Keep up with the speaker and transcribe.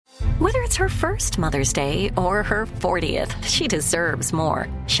Whether it's her first Mother's Day or her 40th, she deserves more.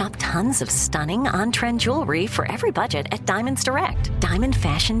 Shop tons of stunning on-trend jewelry for every budget at Diamonds Direct. Diamond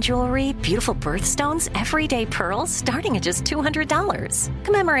fashion jewelry, beautiful birthstones, everyday pearls starting at just $200.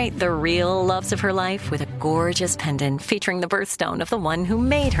 Commemorate the real loves of her life with a gorgeous pendant featuring the birthstone of the one who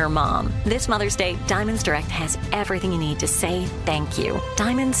made her mom. This Mother's Day, Diamonds Direct has everything you need to say thank you.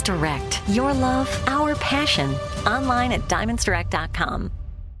 Diamonds Direct. Your love, our passion. Online at diamondsdirect.com.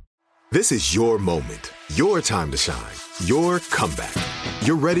 This is your moment, your time to shine, your comeback.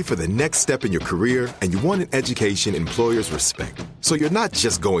 You're ready for the next step in your career, and you want an education employers respect. So you're not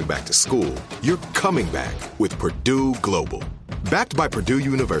just going back to school, you're coming back with Purdue Global. Backed by Purdue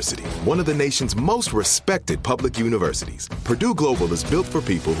University, one of the nation's most respected public universities, Purdue Global is built for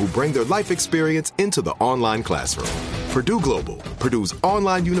people who bring their life experience into the online classroom. Purdue Global, Purdue's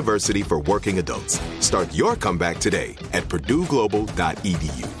online university for working adults. Start your comeback today at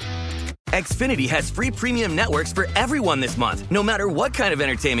purdueglobal.edu. Xfinity has free premium networks for everyone this month, no matter what kind of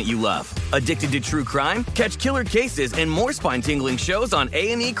entertainment you love. Addicted to true crime? Catch killer cases and more spine-tingling shows on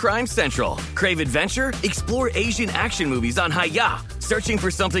A&E Crime Central. Crave adventure? Explore Asian action movies on Hi-YAH. Searching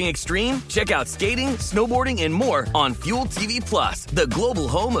for something extreme? Check out skating, snowboarding, and more on Fuel TV Plus, the global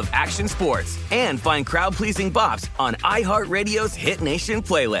home of action sports. And find crowd-pleasing bops on iHeartRadio's Hit Nation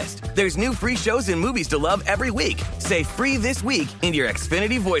playlist. There's new free shows and movies to love every week. Say free this week in your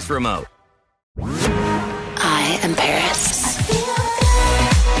Xfinity voice remote. I am Paris.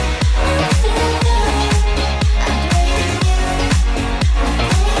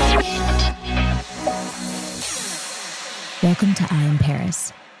 Welcome to I Am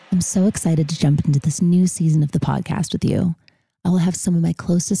Paris. I'm so excited to jump into this new season of the podcast with you. I will have some of my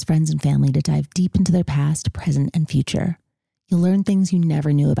closest friends and family to dive deep into their past, present, and future. You'll learn things you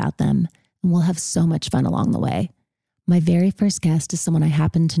never knew about them, and we'll have so much fun along the way. My very first guest is someone I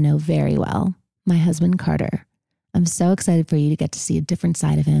happen to know very well, my husband, Carter. I'm so excited for you to get to see a different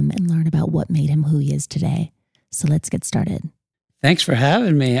side of him and learn about what made him who he is today. So let's get started. Thanks for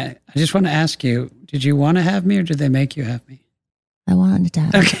having me. I just want to ask you, did you want to have me or did they make you have me? I wanted to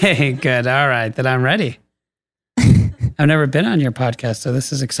have you. Okay, good. All right, then I'm ready. I've never been on your podcast, so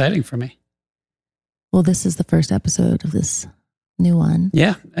this is exciting for me. Well, this is the first episode of this new one.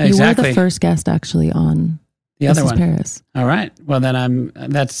 Yeah, exactly. You were the first guest actually on the other one. Paris. All right. Well, then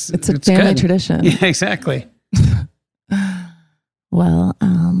it's a family good. tradition. Yeah, exactly. Well,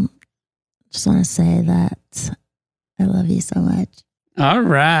 just want to say that I love you so much. All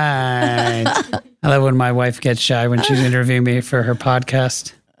right. I love when my wife gets shy when she's interviewing me for her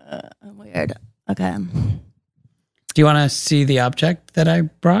podcast. I'm weird. Okay. Do you want to see the object that I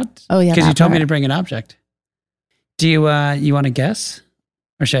brought? Oh, yeah. Because you told me to bring an object. Do you want to guess?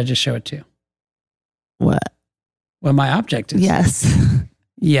 Or should I just show it to you? What? What my object is? Yes.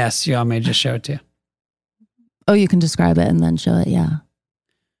 Yes, you want me to just show it to you? Oh, you can describe it and then show it, yeah.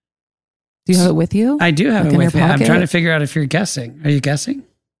 Do you have it with you? I do have it with me. I'm trying to figure out if you're guessing. Are you guessing?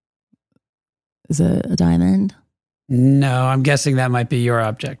 Is it a diamond? No, I'm guessing that might be your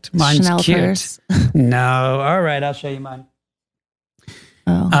object. Mine's Chanel cute. Purse? No. All right, I'll show you mine.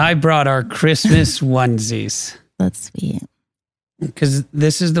 Oh. I brought our Christmas onesies. That's sweet. Because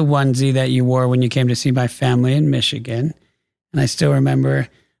this is the onesie that you wore when you came to see my family in Michigan. And I still remember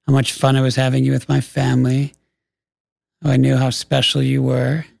how much fun I was having you with my family. Oh, I knew how special you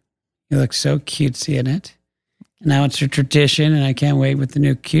were. You look so cutesy in it. And now it's a tradition, and I can't wait with the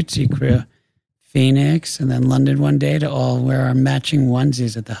new cutesy crew. Phoenix and then London one day to all wear our matching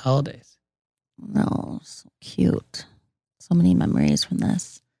onesies at the holidays. No, so cute. So many memories from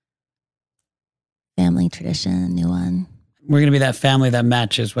this. Family tradition, new one. We're going to be that family that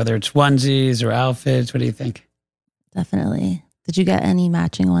matches, whether it's onesies or outfits. What do you think? Definitely. Did you get any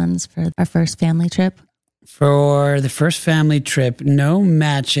matching ones for our first family trip? For the first family trip, no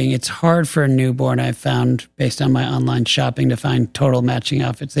matching. It's hard for a newborn, I've found, based on my online shopping, to find total matching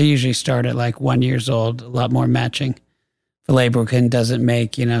outfits. They usually start at like 1 year old, a lot more matching. Brooklyn doesn't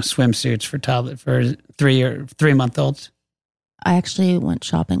make, swimsuits for toddler for 3-month-olds. I actually went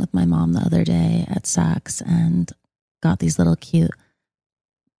shopping with my mom the other day at Saks and got these little cute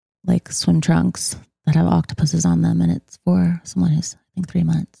like swim trunks that have octopuses on them, and it's for someone who's, I think, 3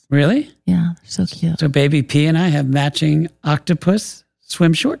 months. Really? Yeah, they're so cute. So baby P and I have matching octopus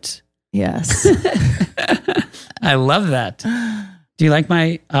swim shorts? Yes. I love that. Do you like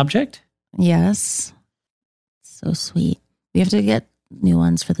my object? Yes. So sweet. We have to get new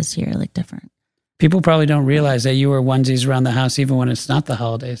ones for this year, like different. People probably don't realize that you wear onesies around the house even when it's not the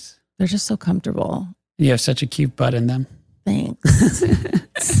holidays. They're just so comfortable. You have such a cute butt in them. Thanks.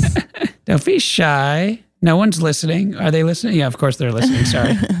 Don't be shy. No one's listening. Are they listening? Yeah, of course they're listening.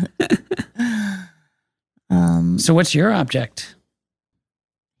 Sorry. So what's your object?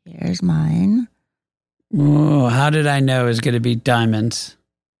 Here's mine. Oh, how did I know it was going to be diamonds?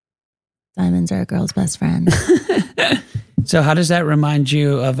 Diamonds are a girl's best friend. So how does that remind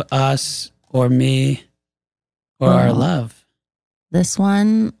you of us or me or our love? This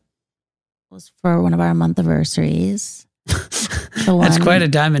one was for one of our month anniversaries. That's quite a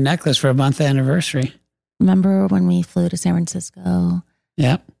diamond necklace for a month anniversary. Remember when we flew to San Francisco?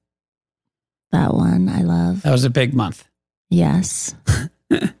 Yep. That one I love. That was a big month. Yes.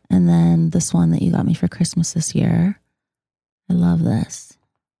 And then this one that you got me for Christmas this year. I love this.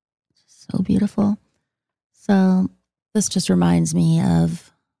 It's so beautiful. So this just reminds me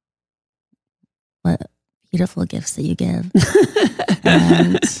of what beautiful gifts that you give.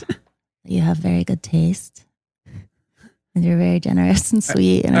 And that you have very good taste. And you're very generous and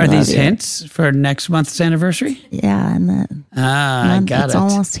sweet. And Are these hints for next month's anniversary? Yeah. And I got it's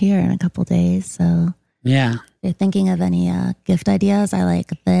almost here in a couple days. So yeah. if you're thinking of any gift ideas, I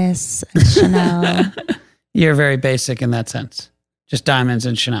like this and Chanel. You're very basic in that sense. Just diamonds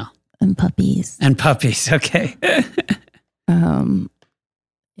and Chanel. And puppies. And puppies. Okay.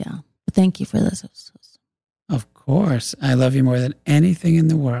 Yeah. But thank you for this. Of course. I love you more than anything in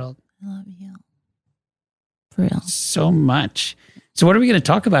the world. I love you. For real. So much. So what are we going to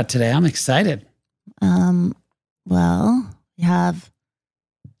talk about today? I'm excited. Well, we have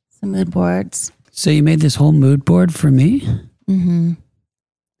some mood boards. So you made this whole mood board for me? Mm-hmm.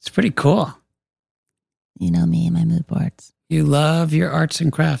 It's pretty cool. You know me and my mood boards. You love your arts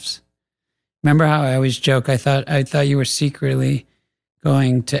and crafts. Remember how I always joke, I thought you were secretly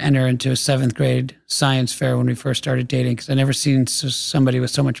going to enter into a 7th grade science fair when we first started dating, because I never seen somebody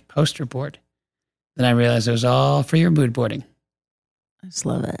with so much poster board. Then I realized it was all for your mood boarding. I just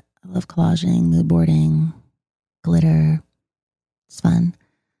love it. I love collaging, mood boarding, glitter. It's fun.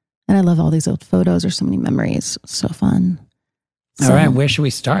 And I love all these old photos. There's so many memories. So fun. All right, where should we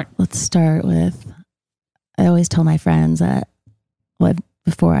start? Let's start with, I always tell my friends that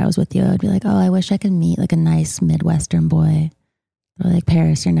before I was with you, I'd be like, oh, I wish I could meet like a nice Midwestern boy. Or like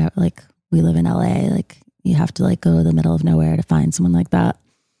Paris, you're not like, we live in LA. Like you have to like go to the middle of nowhere to find someone like that.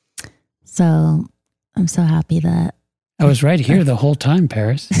 So I'm so happy that. I was right here the whole time,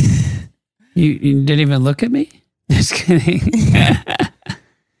 Paris. You didn't even look at me? Just kidding.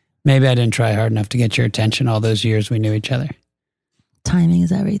 Maybe I didn't try hard enough to get your attention all those years we knew each other. Timing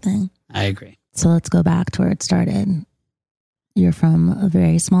is everything. I agree. So let's go back to where it started. You're from a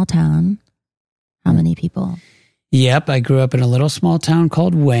very small town. How many people? Yep, I grew up in a little small town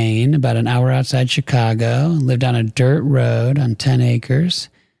called Wayne, about an hour outside Chicago. Lived on a dirt road on 10 acres.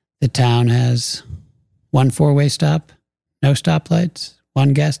 The town has 1 4-way stop, no stoplights,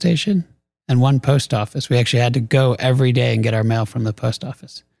 1 gas station, and 1 post office. We actually had to go every day and get our mail from the post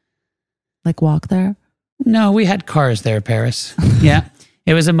office. Like walk there? No, we had cars there, Paris. Yeah,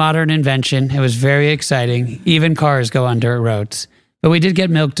 it was a modern invention. It was very exciting. Even cars go on dirt roads. But we did get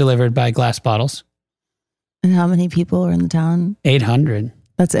milk delivered by glass bottles. And how many people are in the town? 800.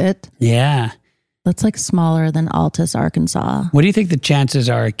 That's it? Yeah. That's like smaller than Altus, Arkansas. What do you think the chances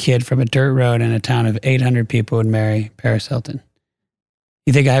are a kid from a dirt road in a town of 800 people would marry Paris Hilton?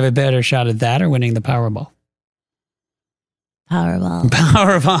 You think I have a better shot at that or winning the Powerball? Powerball.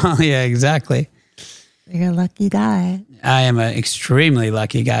 Powerball, yeah, exactly. You're a lucky guy. I am an extremely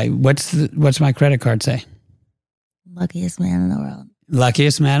lucky guy. What's my credit card say? Luckiest man in the world.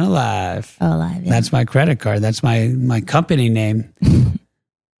 Luckiest man alive. Oh, alive, yeah. That's my credit card. That's my company name.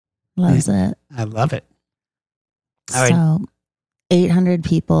 Loves it. I love it. All right. 800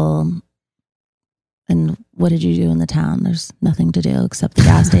 people. And what did you do in the town? There's nothing to do except the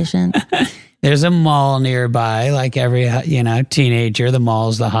gas station. There's a mall nearby. Like every teenager, the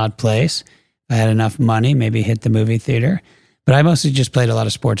mall's the hot place. If I had enough money, maybe hit the movie theater. But I mostly just played a lot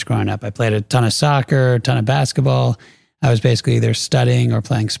of sports growing up. I played a ton of soccer, a ton of basketball. I was basically either studying or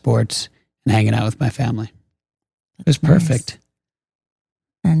playing sports and hanging out with my family. It was perfect.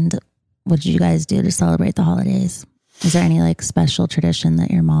 Nice. And what did you guys do to celebrate the holidays? Is there any like special tradition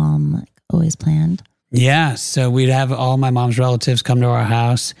that your mom always planned? Yeah. So we'd have all my mom's relatives come to our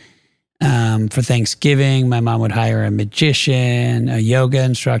house for Thanksgiving. My mom would hire a magician, a yoga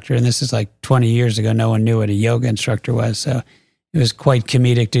instructor. And this is like 20 years ago. No one knew what a yoga instructor was. So it was quite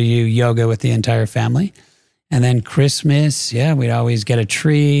comedic to do yoga with the entire family. And then Christmas, yeah, we'd always get a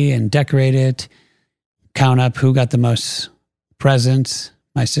tree and decorate it, count up who got the most presents.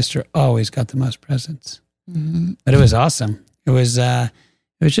 My sister always got the most presents. Mm-hmm. But it was awesome. It was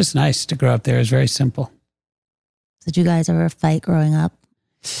just nice to grow up there. It was very simple. Did you guys ever fight growing up,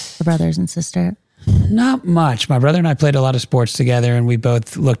 the brothers and sister? Not much. My brother and I played a lot of sports together, and we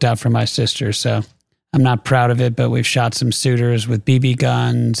both looked out for my sister. So I'm not proud of it, but we've shot some suitors with BB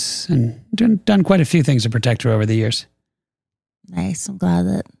guns and done quite a few things to protect her over the years. Nice. I'm glad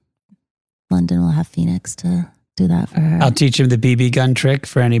that London will have Phoenix to do that for her. I'll teach him the BB gun trick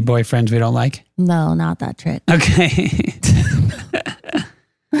for any boyfriends we don't like. No, not that trick. Okay.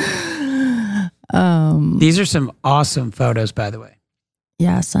 These are some awesome photos, by the way.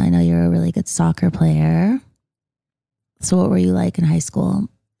 Yes, I know you're a really good soccer player. So what were you like in high school?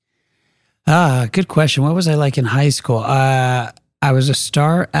 Good question. What was I like in high school? I was a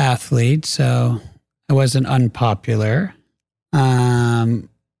star athlete, so I wasn't unpopular. I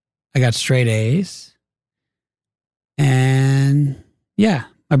got straight A's. And yeah,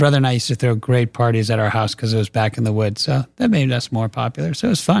 my brother and I used to throw great parties at our house because it was back in the woods. So that made us more popular. So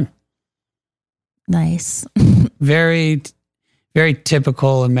it was fun. Nice. Very, very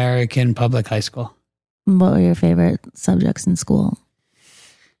typical American public high school. What were your favorite subjects in school?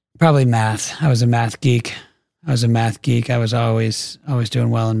 Probably math. I was a math geek. I was always doing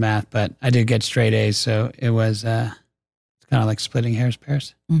well in math, but I did get straight A's. So it was it's kind of like splitting hairs,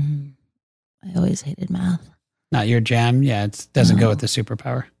 Paris. Mm-hmm. I always hated math. Not your jam? Yeah, it doesn't go with the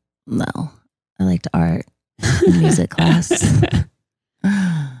superpower. No, I liked art in music class.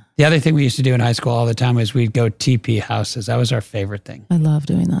 The other thing we used to do in high school all the time was we'd go TP houses. That was our favorite thing. I love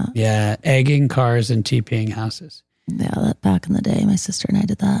doing that. Yeah, egging cars and TPing houses. Yeah, that back in the day, my sister and I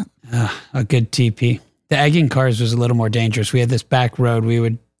did that. A good TP. The egging cars was a little more dangerous. We had this back road. We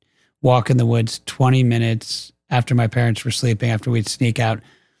would walk in the woods 20 minutes after my parents were sleeping, after we'd sneak out,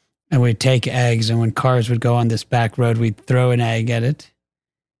 and we'd take eggs. And when cars would go on this back road, we'd throw an egg at it.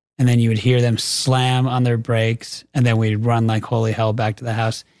 And then you would hear them slam on their brakes. And then we'd run like holy hell back to the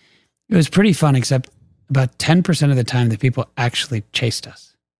house. It was pretty fun, except about 10% of the time the people actually chased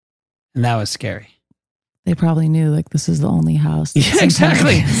us. And that was scary. They probably knew like this is the only house. Yeah,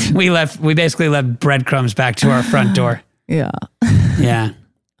 exactly. We basically left breadcrumbs back to our front door. Yeah. Yeah.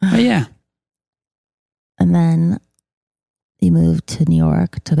 But yeah. And then you moved to New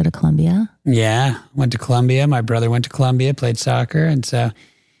York to go to Columbia. Yeah. Went to Columbia. My brother went to Columbia, played soccer. And so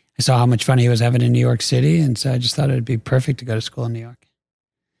I saw how much fun he was having in New York City. And so I just thought it'd be perfect to go to school in New York.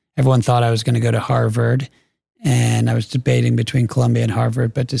 Everyone thought I was going to go to Harvard. And I was debating between Columbia and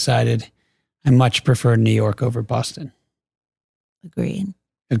Harvard, but decided I much prefer New York over Boston.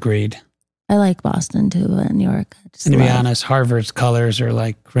 Agreed. I like Boston too, but New York. And to be honest, Harvard's colors are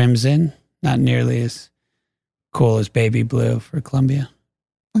like crimson, not nearly as cool as baby blue for Columbia.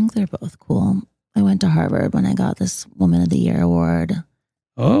 I think they're both cool. I went to Harvard when I got this Woman of the Year award.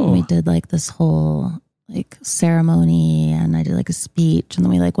 Oh. And we did like this whole like ceremony and I did like a speech and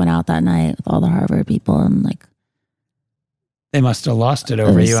then we like went out that night with all the Harvard people and like they must have lost it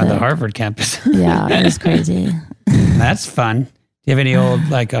over you on the Harvard campus. Yeah, it was crazy. That's fun. Do you have any old,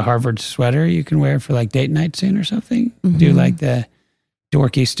 like a Harvard sweater you can wear for like date night soon or something? Mm-hmm. Do like the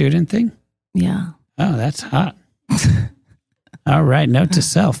dorky student thing? Yeah. Oh, that's hot. All right. Note to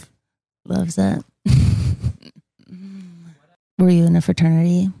self. Loves it. Were you in a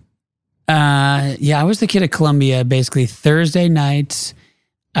fraternity? Yeah, I was the kid at Columbia. Basically, Thursday nights,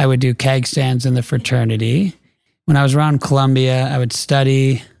 I would do keg stands in the fraternity. When I was around Columbia, I would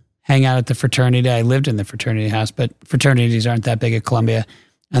study, hang out at the fraternity. I lived in the fraternity house, but fraternities aren't that big at Columbia.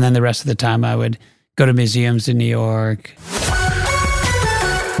 And then the rest of the time, I would go to museums in New York.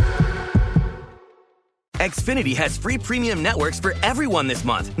 Xfinity has free premium networks for everyone this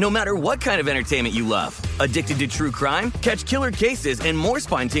month, no matter what kind of entertainment you love. Addicted to true crime? Catch killer cases and more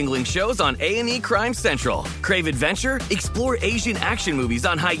spine-tingling shows on A&E Crime Central. Crave adventure? Explore Asian action movies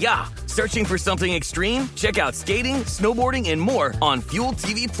on Hi-Ya. Searching for something extreme? Check out skating, snowboarding, and more on Fuel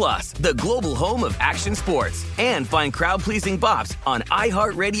TV Plus, the global home of action sports. And find crowd-pleasing bops on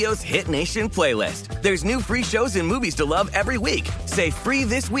iHeartRadio's Hit Nation playlist. There's new free shows and movies to love every week. Say free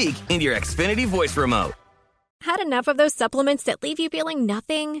this week in your Xfinity voice remote. Had enough of those supplements that leave you feeling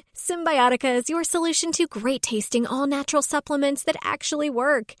nothing? Symbiotica is your solution to great-tasting, all-natural supplements that actually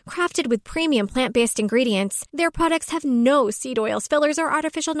work. Crafted with premium plant-based ingredients, their products have no seed oils, fillers, or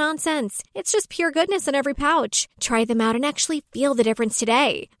artificial nonsense. It's just pure goodness in every pouch. Try them out and actually feel the difference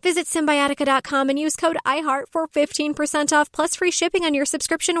today. Visit Symbiotica.com and use code IHEART for 15% off plus free shipping on your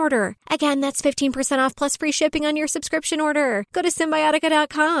subscription order. Again, that's 15% off plus free shipping on your subscription order. Go to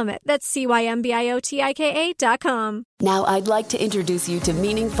Symbiotica.com. That's CYMBIOTIKA.com. Now I'd like to introduce you to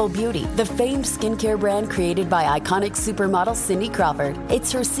Meaningful Beauty, the famed skincare brand created by iconic supermodel Cindy Crawford.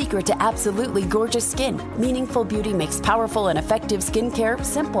 It's her secret to absolutely gorgeous skin. Meaningful Beauty makes powerful and effective skincare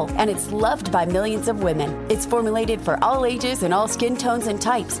simple, and it's loved by millions of women. It's formulated for all ages and all skin tones and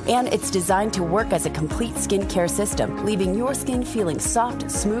types, and it's designed to work as a complete skincare system, leaving your skin feeling soft,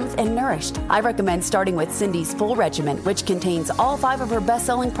 smooth, and nourished. I recommend starting with Cindy's full regimen, which contains all 5 of her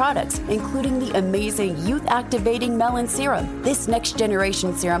best-selling products, including the amazing youth-activating Melon Serum. This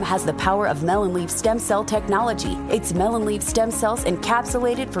next-generation serum has the power of melon leaf stem cell technology. It's melon leaf stem cells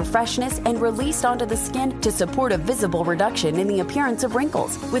encapsulated for freshness and released onto the skin to support a visible reduction in the appearance of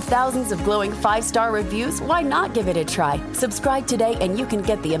wrinkles. With thousands of glowing 5-star reviews, why not give it a try? Subscribe today and you can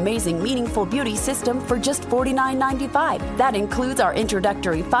get the amazing Meaningful Beauty system for just $49.95. That includes our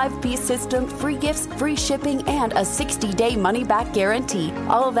introductory 5-piece system, free gifts, free shipping, and a 60-day money-back guarantee.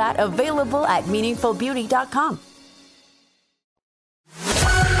 All of that available at meaningfulbeauty.com.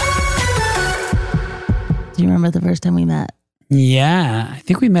 Do you remember the first time we met? Yeah, I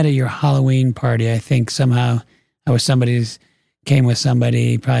think we met at your Halloween party. I think somehow I was came with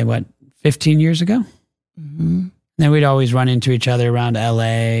somebody probably, 15 years ago? Mm-hmm. Then we'd always run into each other around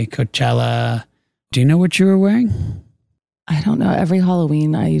LA, Coachella. Do you know what you were wearing? I don't know. Every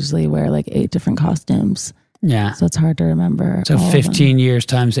Halloween, I usually wear 8 different costumes. Yeah. So it's hard to remember. So 15 years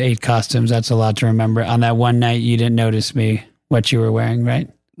times 8 costumes, that's a lot to remember. On that one night, you didn't notice what you were wearing, right?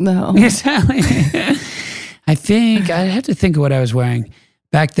 No. Exactly. I think I had to think of what I was wearing.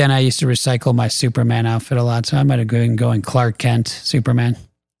 Back then, I used to recycle my Superman outfit a lot, so I might have been going Clark Kent, Superman.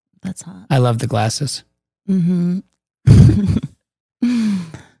 That's hot. I love the glasses. Mm-hmm. I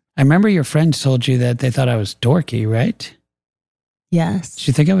remember your friends told you that they thought I was dorky, right? Yes. Did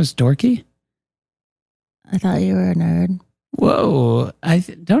you think I was dorky? I thought you were a nerd. Whoa. I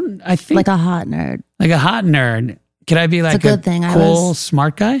think... Like a hot nerd. Like a hot nerd. Could I be like it's a good thing. Cool,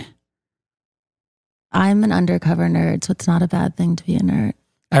 smart guy? I'm an undercover nerd, so it's not a bad thing to be a nerd.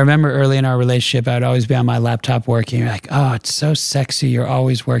 I remember early in our relationship, I would always be on my laptop working. You're like, oh, it's so sexy. You're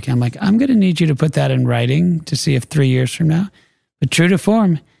always working. I'm like, I'm going to need you to put that in writing to see if 3 years from now. But true to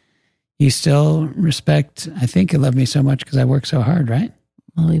form, you still respect, I think you love me so much because I work so hard, right?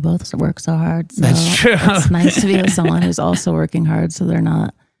 Well, we both work so hard. So that's true. It's nice to be with someone who's also working hard, so they're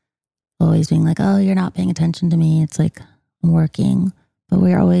not always being like, oh, you're not paying attention to me. It's like, I'm working. But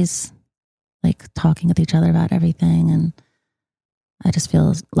we're always talking with each other about everything. And I just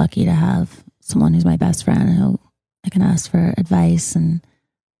feel lucky to have someone who's my best friend who I can ask for advice. And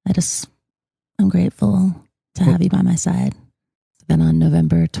I'm grateful to have you by my side. Then on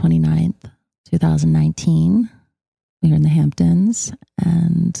November 29th, 2019, we were in the Hamptons,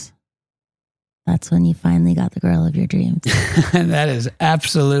 and that's when you finally got the girl of your dreams. That is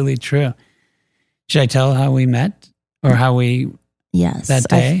absolutely true. Should I tell how we met or how we... Yes, that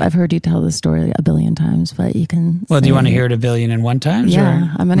day? I've heard you tell the story a billion times, but you can. Well, do you want to hear it 1,000,001 times?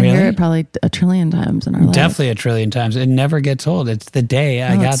 Yeah, I'm going to hear it probably 1,000,000,000 times in our life. Definitely 1,000,000,000 times. It never gets old. It's the day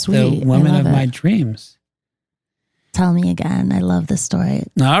I got the woman of my dreams. Tell me again. I love this story.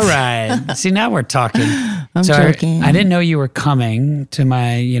 All right. See, now we're talking. I'm joking. I didn't know you were coming to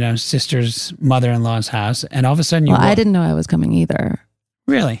my, sister's mother-in-law's house, and all of a sudden you. Well, I didn't know I was coming either.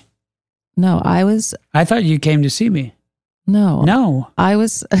 Really? No, I was. I thought you came to see me. No. I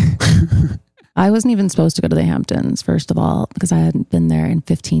was. I wasn't even supposed to go to the Hamptons, first of all, because I hadn't been there in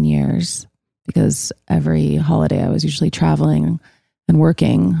 15 years. Because every holiday I was usually traveling and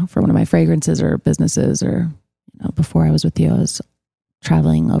working for one of my fragrances or businesses, or before I was with you, I was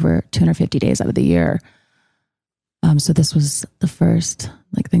traveling over 250 days out of the year. So this was the first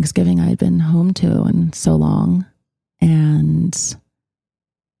Thanksgiving I had been home to in so long. And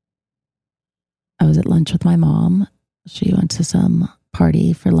I was at lunch with my mom. She went to some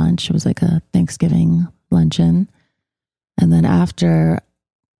party for lunch. It was like a Thanksgiving luncheon. And then after,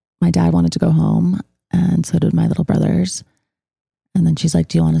 my dad wanted to go home, and so did my little brothers. And then she's like,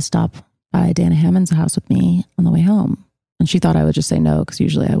 do you want to stop by Dana Hammond's house with me on the way home? And she thought I would just say no, because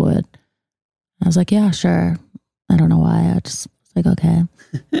usually I would. I was like, yeah, sure. I don't know why. I just was like, okay.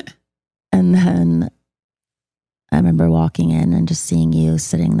 And then I remember walking in and just seeing you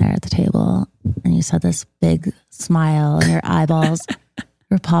sitting there at the table, and you just had this big smile, and your eyeballs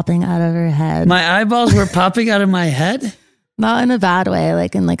were popping out of your head. My eyeballs were popping out of my head? Not in a bad way,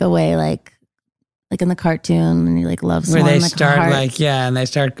 in a way like in the cartoon, and you love someone. Where they start and they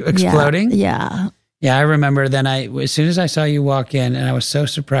start exploding? Yeah. Yeah, I remember then as soon as I saw you walk in, and I was so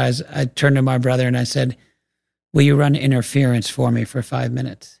surprised, I turned to my brother and I said, will you run interference for me for 5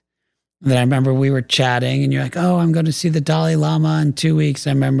 minutes? And then I remember we were chatting, and you're like, oh, I'm going to see the Dalai Lama in 2 weeks.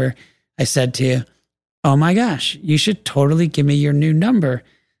 I remember I said to you, oh my gosh, you should totally give me your new number.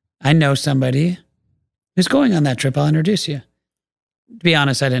 I know somebody who's going on that trip. I'll introduce you. To be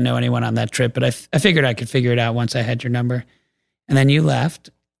honest, I didn't know anyone on that trip, but I figured I could figure it out once I had your number. And then you left.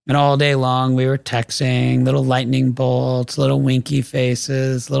 And all day long, we were texting, little lightning bolts, little winky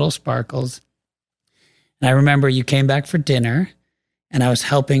faces, little sparkles. And I remember you came back for dinner, and I was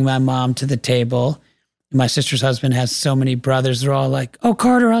helping my mom to the table. And my sister's husband has so many brothers. They're all like, oh,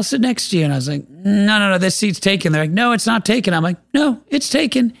 Carter, I'll sit next to you. And I was like, no, this seat's taken. They're like, no, it's not taken. I'm like, no, it's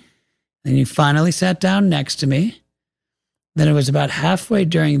taken. And you finally sat down next to me. Then it was about halfway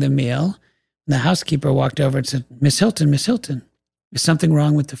during the meal, and the housekeeper walked over and said, Miss Hilton, is something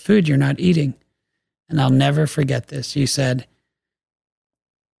wrong with the food you're not eating? And I'll never forget this. You said,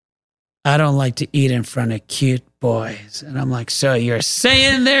 I don't like to eat in front of cute boys. And I'm like, so you're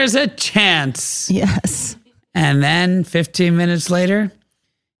saying there's a chance? Yes. And then 15 minutes later,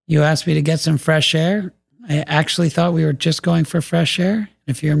 you asked me to get some fresh air. I actually thought we were just going for fresh air.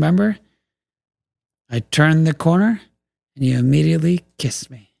 If you remember, I turned the corner and you immediately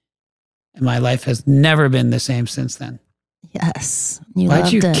kissed me. And my life has never been the same since then. Yes.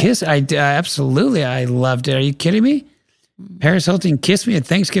 Why'd you kiss? I absolutely. I loved it. Are you kidding me? Paris Hilton kissed me at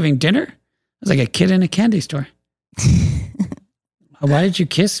Thanksgiving dinner? I was like a kid in a candy store. Why did you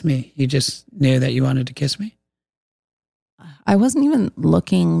kiss me? You just knew that you wanted to kiss me? I wasn't even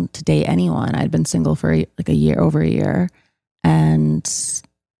looking to date anyone. I'd been single for like over a year. And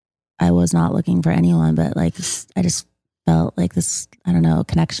I was not looking for anyone, but like, I just felt like this, I don't know,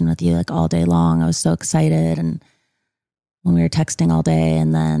 connection with you like all day long. I was so excited. And when we were texting all day,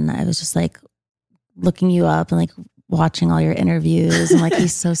 and then I was just like looking you up and like watching all your interviews and like,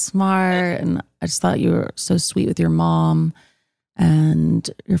 he's so smart. And I just thought you were so sweet with your mom and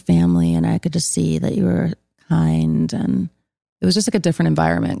your family. And I could just see that you were kind, and it was just like a different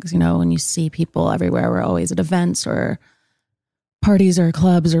environment. Because, you know, when you see people everywhere, we're always at events or parties or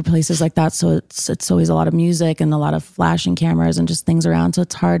clubs or places like that. So it's always a lot of music and a lot of flashing cameras and just things around. So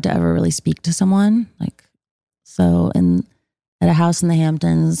it's hard to ever really speak to someone. Like, so at a house in the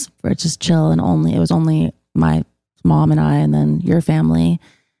Hamptons where it's just chill, and it was only my mom and I, and then your family,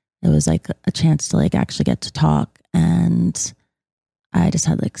 it was like a chance to like actually get to talk. And I just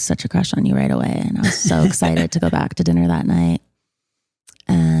had like such a crush on you right away. And I was so excited to go back to dinner that night.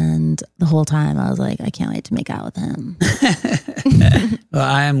 And the whole time I was like, I can't wait to make out with him. Well,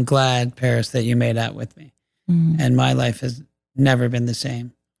 I am glad, Paris, that you made out with me. And my life has never been the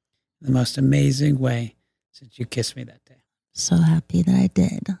same. The most amazing way since you kissed me that day. So happy that I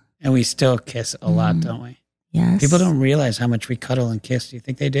did. And we still kiss a lot, don't we? Yes. People don't realize how much we cuddle and kiss. Do you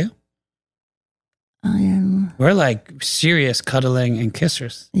think they do? am. We're like serious cuddling and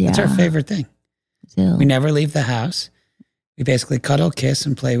kissers. That's our favorite thing. We never leave the house. We basically cuddle, kiss,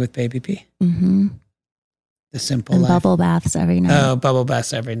 and play with baby P. Mm-hmm. The simple and life. Bubble baths every night. Oh, bubble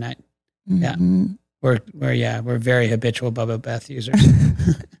baths every night. Mm-hmm. Yeah. We're very habitual bubble bath users.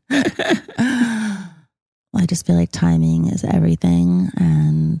 I just feel like timing is everything.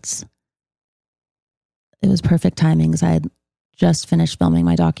 And it was perfect timing because I had just finished filming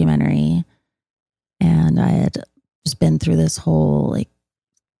my documentary, and I had just been through this whole like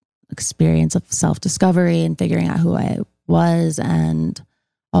experience of self-discovery and figuring out who I was, and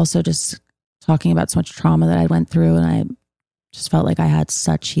also just talking about so much trauma that I went through. And I just felt like I had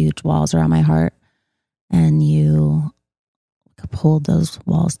such huge walls around my heart, and you pulled those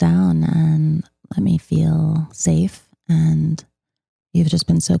walls down and let me feel safe. And you've just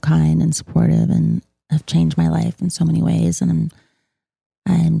been so kind and supportive and have changed my life in so many ways. And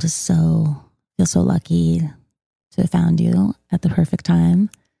I'm just feel so lucky to have found you at the perfect time.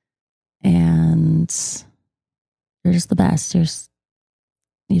 And you're just the best. You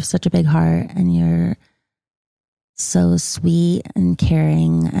have such a big heart, and you're so sweet and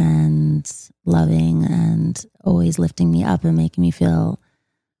caring and loving and always lifting me up and making me feel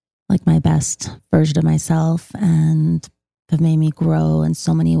like my best version of myself, and have made me grow in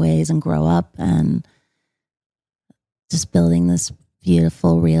so many ways and grow up, and just building this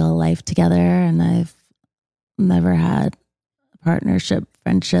beautiful real life together. And I've never had a partnership,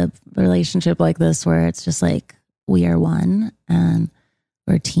 friendship, relationship like this where it's just like we are one and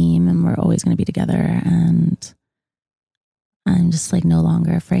we're a team and we're always going to be together. And I'm just like no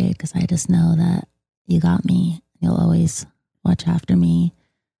longer afraid because I just know that you got me. You'll always watch after me,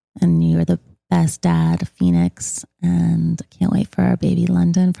 and you're the best dad, Phoenix. And I can't wait for our baby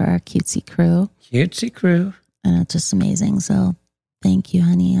London, for our cutesy crew. Cutesy crew. And it's just amazing. So thank you,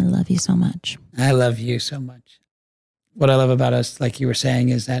 honey. I love you so much. I love you so much. What I love about us, like you were saying,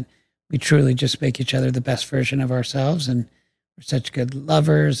 is that we truly just make each other the best version of ourselves. And We're such good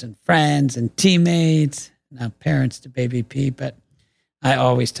lovers and friends and teammates, now parents to baby P. But I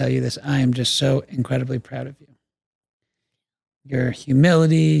always tell you this, I am just so incredibly proud of you. Your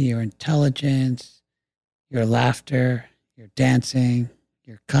humility, your intelligence, your laughter, your dancing,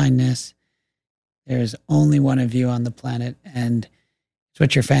 your kindness. There's only one of you on the planet, and it's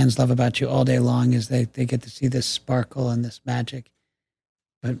what your fans love about you all day long is they get to see this sparkle and this magic.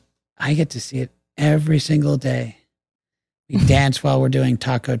 But I get to see it every single day. We dance while we're doing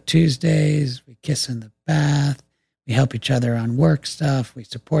Taco Tuesdays. We kiss in the bath. We help each other on work stuff. We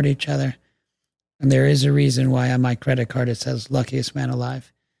support each other. And there is a reason why on my credit card it says luckiest man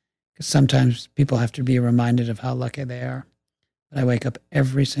alive. Because sometimes people have to be reminded of how lucky they are. But I wake up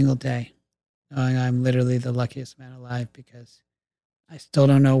every single day knowing I'm literally the luckiest man alive because I still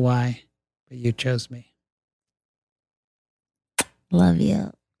don't know why, but you chose me. Love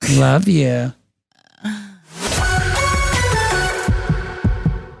you. Love you.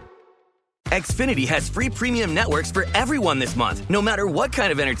 Xfinity has free premium networks for everyone this month, no matter what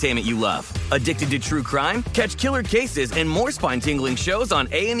kind of entertainment you love. Addicted to true crime? Catch killer cases and more spine-tingling shows on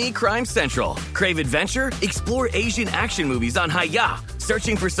A&E Crime Central. Crave adventure? Explore Asian action movies on Hi-Ya.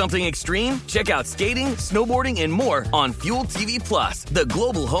 Searching for something extreme? Check out skating, snowboarding, and more on Fuel TV Plus, the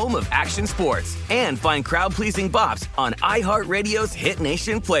global home of action sports. And find crowd-pleasing bops on iHeartRadio's Hit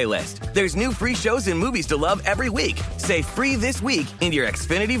Nation playlist. There's new free shows and movies to love every week. Say free this week in your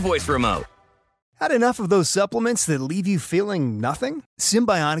Xfinity voice remote. Had enough of those supplements that leave you feeling nothing?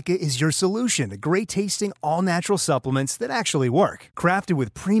 Symbiotica is your solution to great-tasting, all-natural supplements that actually work. Crafted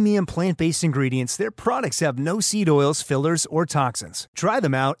with premium plant-based ingredients, their products have no seed oils, fillers, or toxins. Try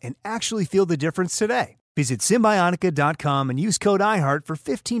them out and actually feel the difference today. Visit Symbiotica.com and use code IHEART for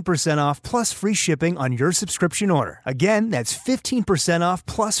 15% off plus free shipping on your subscription order. Again, that's 15% off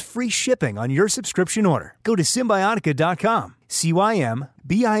plus free shipping on your subscription order. Go to Symbiotica.com,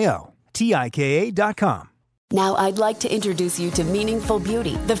 CYMBIOTIKA.com. Now I'd like to introduce you to Meaningful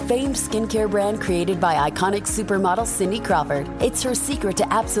Beauty, the famed skincare brand created by iconic supermodel Cindy Crawford. It's her secret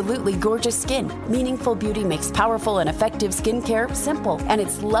to absolutely gorgeous skin. Meaningful Beauty makes powerful and effective skincare simple, and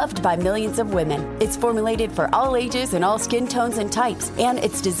it's loved by millions of women. It's formulated for all ages and all skin tones and types, and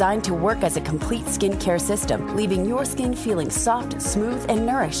it's designed to work as a complete skincare system, leaving your skin feeling soft, smooth, and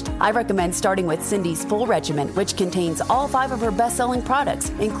nourished. I recommend starting with Cindy's full regimen, which contains all 5 of her best-selling products,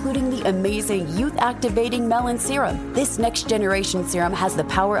 including the amazing youth-activating Melon Serum. This next generation serum has the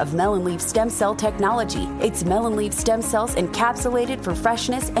power of melon leaf stem cell technology. It's melon leaf stem cells encapsulated for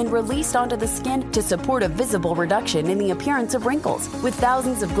freshness and released onto the skin to support a visible reduction in the appearance of wrinkles. With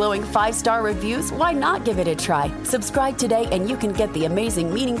thousands of glowing 5-star reviews, why not give it a try? Subscribe today and you can get the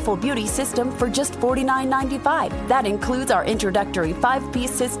amazing Meaningful Beauty system for just $49.95. That includes our introductory 5-piece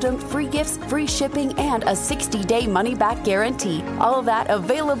system, free gifts, free shipping, and a 60-day money-back guarantee. All of that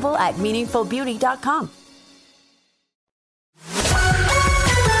available at meaningfulbeauty.com.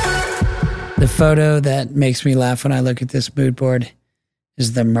 The photo that makes me laugh when I look at this mood board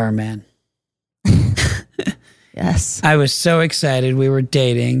is the merman. Yes. I was so excited. We were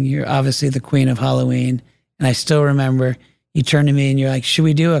dating. You're obviously the queen of Halloween. And I still remember you turned to me and you're like, should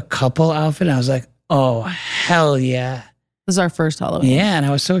we do a couple outfit? And I was like, oh, hell yeah. This is our first Halloween. Yeah. And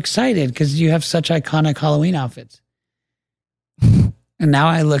I was so excited because you have such iconic Halloween outfits. And now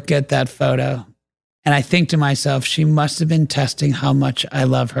I look at that photo and I think to myself, she must have been testing how much I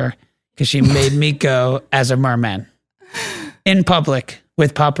love her. Because she made me go as a merman in public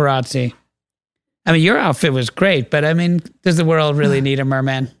with paparazzi. I mean, your outfit was great, but I mean, does the world really need a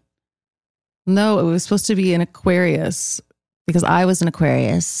merman? No, it was supposed to be an Aquarius because I was an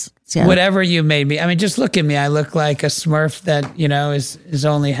Aquarius. Yeah. Whatever you made me. I mean, just look at me. I look like a Smurf that, you know, is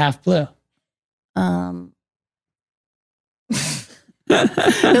only half blue. It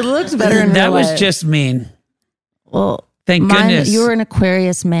looked better in real That was life. just mean. Well, thank goodness. You were an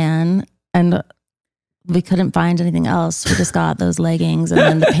Aquarius man, and we couldn't find anything else. We just got those leggings, and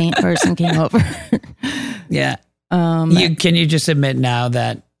then the paint person came over. Yeah. Can you just admit now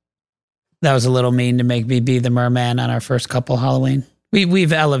that was a little mean to make me be the merman on our first couple Halloween?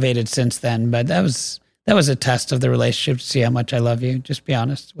 We've elevated since then, but that was a test of the relationship to see how much I love you. Just be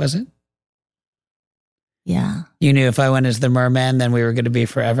honest, was it? Yeah. You knew if I went as the merman, then we were going to be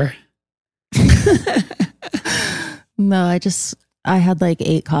forever. No, I had like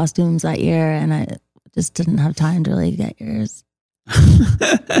 8 costumes that year and I just didn't have time to really get yours.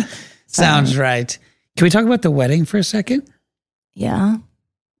 Sounds right. Can we talk about the wedding for a second? Yeah.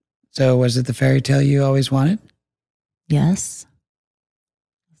 So was it the fairy tale you always wanted? Yes.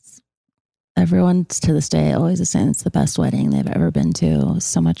 Everyone to this day always is saying it's the best wedding they've ever been to. It was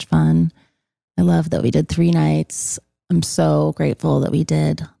so much fun. I love that we did 3 nights. I'm so grateful that we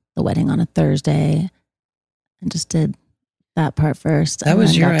did the wedding on a Thursday and just did that part first. That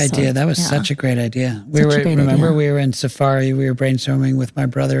was your idea. That was such a great idea. We were in Safari. We were brainstorming with my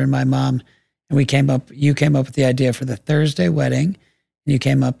brother and my mom, and you came up with the idea for the Thursday wedding, and you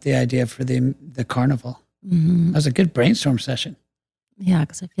came up with the idea for the carnival. Mm-hmm. That was a good brainstorm session. Yeah,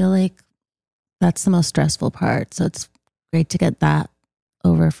 because I feel like that's the most stressful part. So it's great to get that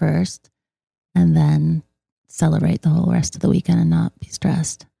over first and then celebrate the whole rest of the weekend and not be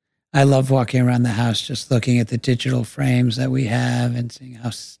stressed. I love walking around the house, just looking at the digital frames that we have and seeing how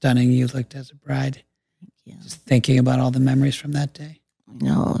stunning you looked as a bride. Thank you. Just thinking about all the memories from that day. I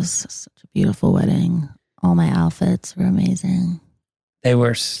know, it was such a beautiful wedding. All my outfits were amazing. They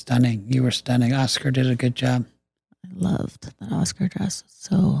were stunning. You were stunning. Oscar did a good job. I loved that Oscar dress. It was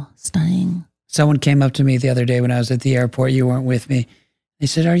so stunning. Someone came up to me the other day when I was at the airport. You weren't with me. They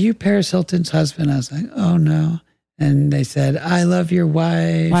said, "Are you Paris Hilton's husband?" I was like, "Oh, no." And they said, "I love your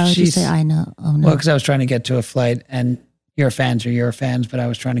wife." Why would you say I know? Oh, no. Well, because I was trying to get to a flight, and your fans are your fans, but I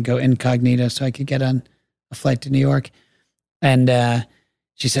was trying to go incognito so I could get on a flight to New York. And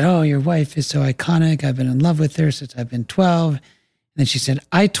she said, "Oh, your wife is so iconic. I've been in love with her since I've been 12. And then she said,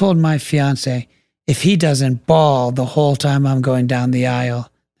 "I told my fiance, if he doesn't bawl the whole time I'm going down the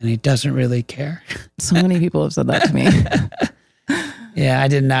aisle, then he doesn't really care." So many people have said that to me. Yeah, I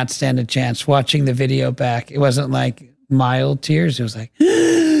did not stand a chance. Watching the video back, it wasn't like mild tears. It was like,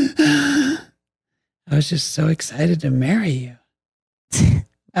 I was just so excited to marry you.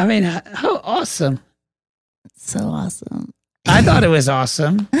 I mean, how awesome. It's so awesome. I thought it was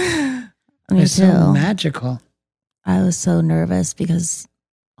awesome. Me It's too. so magical. I was so nervous because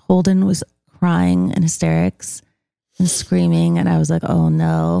Holden was crying in hysterics and screaming. And I was like, oh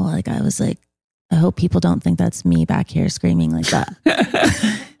no. Like, I was like, I hope people don't think that's me back here screaming like that.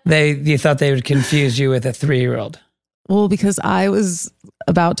 You thought they would confuse you with a 3-year-old. Well, because I was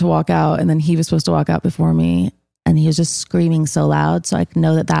about to walk out and then he was supposed to walk out before me and he was just screaming so loud. So I could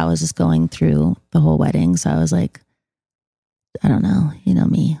know that was just going through the whole wedding. So I was like, I don't know. You know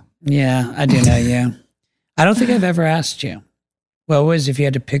me. Yeah, I do know you. I don't think I've ever asked you. What was, if you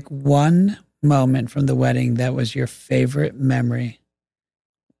had to pick one moment from the wedding that was your favorite memory,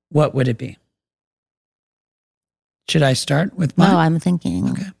 what would it be? Should I start with mine? No, I'm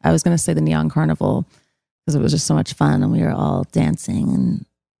thinking. Okay. I was going to say the Neon Carnival because it was just so much fun and we were all dancing and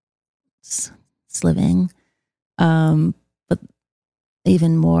sliving. But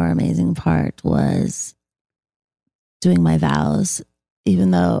even more amazing part was doing my vows,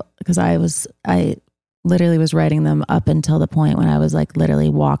 even though, because I literally was writing them up until the point when I was like literally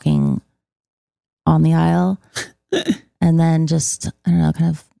walking on the aisle and then just, I don't know, kind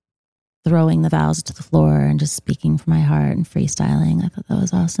of throwing the vows to the floor and just speaking from my heart and freestyling. I thought that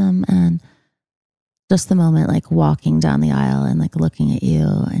was awesome. And just the moment like walking down the aisle and like looking at you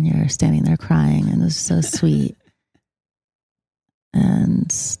and you're standing there crying and it was so sweet. And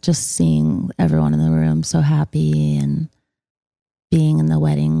just seeing everyone in the room so happy and being in the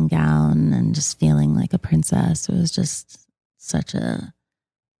wedding gown and just feeling like a princess. It was just such a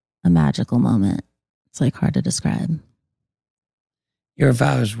magical moment. It's like hard to describe. Your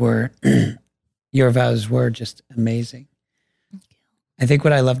vows were just amazing. Thank you. I think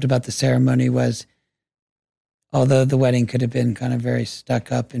what I loved about the ceremony was, although the wedding could have been kind of very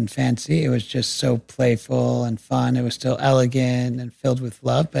stuck up and fancy, it was just so playful and fun. It was still elegant and filled with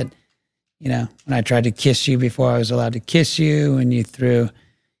love. But, you know, when I tried to kiss you before I was allowed to kiss you, when you threw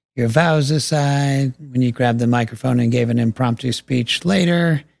your vows aside, when you grabbed the microphone and gave an impromptu speech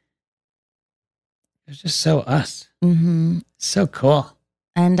later, it was just so us. Mm-hmm. So cool.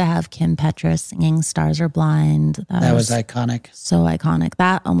 And to have Kim Petras singing Stars Are Blind. That was iconic. So iconic.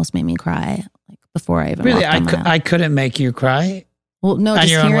 That almost made me cry. Like before I even Really, walked on my I couldn't make you cry well, no, on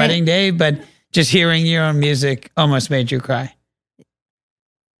just your own wedding day, but just hearing your own music almost made you cry.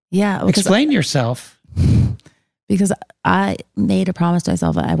 Yeah. Explain yourself. Because I made a promise to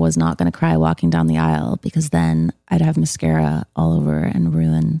myself that I was not going to cry walking down the aisle because then I'd have mascara all over and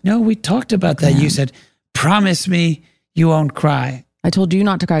ruin. No, we talked about that. You said, promise me you won't cry. I told you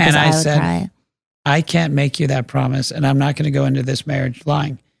not to cry because I would cry. I can't make you that promise, and I'm not going to go into this marriage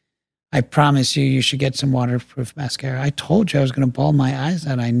lying. I promise you should get some waterproof mascara. I told you I was going to bawl my eyes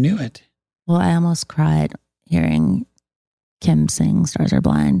out. I knew it. Well, I almost cried hearing Kim sing Stars Are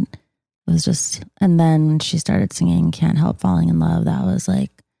Blind. It was just, and then when she started singing Can't Help Falling in Love, that was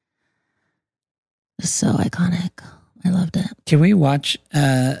like just so iconic. I loved it. Can we watch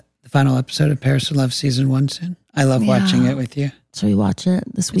the final episode of Paris in Love season 1 soon? I love watching it with you. Should we watch it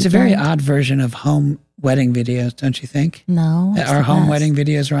this weekend? It's a very odd version of home wedding videos, don't you think? No. Our home wedding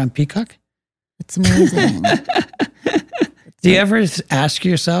videos are on Peacock? It's amazing. Do you ever ask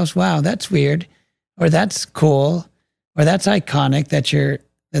yourselves, wow, that's weird, or that's cool, or that's iconic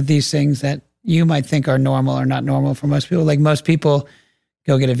that these things that you might think are normal are not normal for most people? Like most people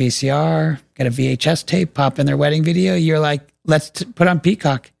go get a VCR, get a VHS tape, pop in their wedding video. You're like, let's put on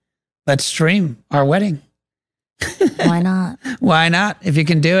Peacock. Let's stream our wedding. Why not? Why not? If you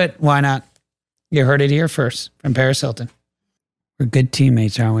can do it, why not? You heard it here first from Paris Hilton. We're good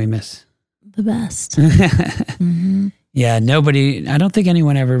teammates, aren't we, Miss? The best. Mm-hmm. Yeah, I don't think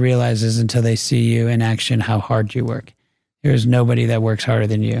anyone ever realizes until they see you in action how hard you work. There's nobody that works harder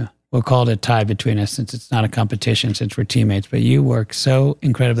than you. We'll call it a tie between us since it's not a competition, since we're teammates, but you work so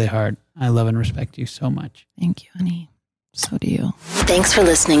incredibly hard. I love and respect you so much. Thank you, honey. So do you. Thanks for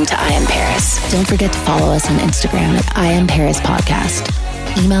listening to I Am Paris. Don't forget to follow us on Instagram at I Am Paris Podcast.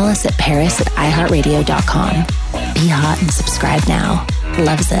 Email us at paris@iheartradio.com. Be hot and subscribe now.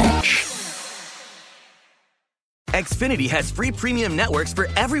 Loves it. Xfinity has free premium networks for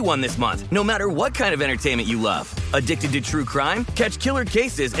everyone this month, no matter what kind of entertainment you love. Addicted to true crime? Catch killer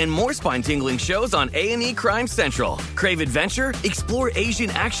cases and more spine-tingling shows on A&E Crime Central. Crave adventure? Explore Asian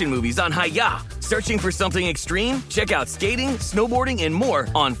action movies on Hi-Ya. Searching for something extreme? Check out skating, snowboarding, and more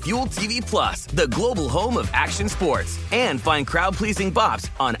on Fuel TV Plus, the global home of action sports. And find crowd-pleasing bops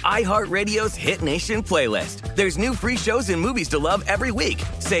on iHeartRadio's Hit Nation playlist. There's new free shows and movies to love every week.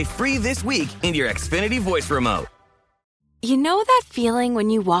 Say free this week in your Xfinity voice remote. You know that feeling when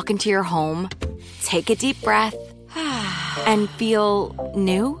you walk into your home, take a deep breath, and feel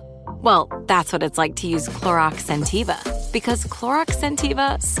new? Well, that's what it's like to use Clorox Scentiva. Because Clorox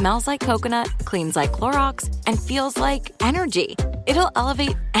Scentiva smells like coconut, cleans like Clorox, and feels like energy. It'll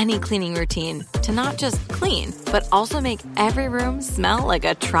elevate any cleaning routine to not just clean, but also make every room smell like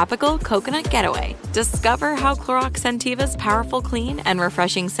a tropical coconut getaway. Discover how Clorox Scentiva's powerful clean and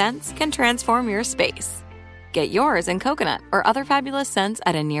refreshing scents can transform your space. Get yours in coconut or other fabulous scents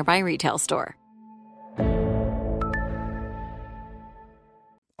at a nearby retail store.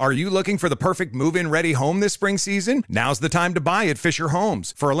 Are you looking for the perfect move-in ready home this spring season? Now's the time to buy at Fisher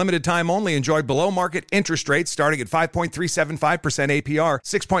Homes. For a limited time only, enjoy below-market interest rates starting at 5.375% APR,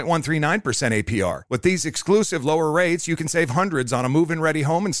 6.139% APR. With these exclusive lower rates, you can save hundreds on a move-in ready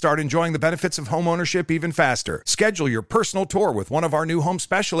home and start enjoying the benefits of homeownership even faster. Schedule your personal tour with one of our new home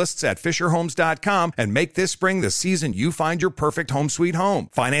specialists at FisherHomes.com and make this spring the season you find your perfect home sweet home.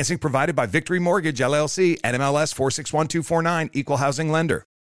 Financing provided by Victory Mortgage, LLC, NMLS 461249, Equal Housing Lender.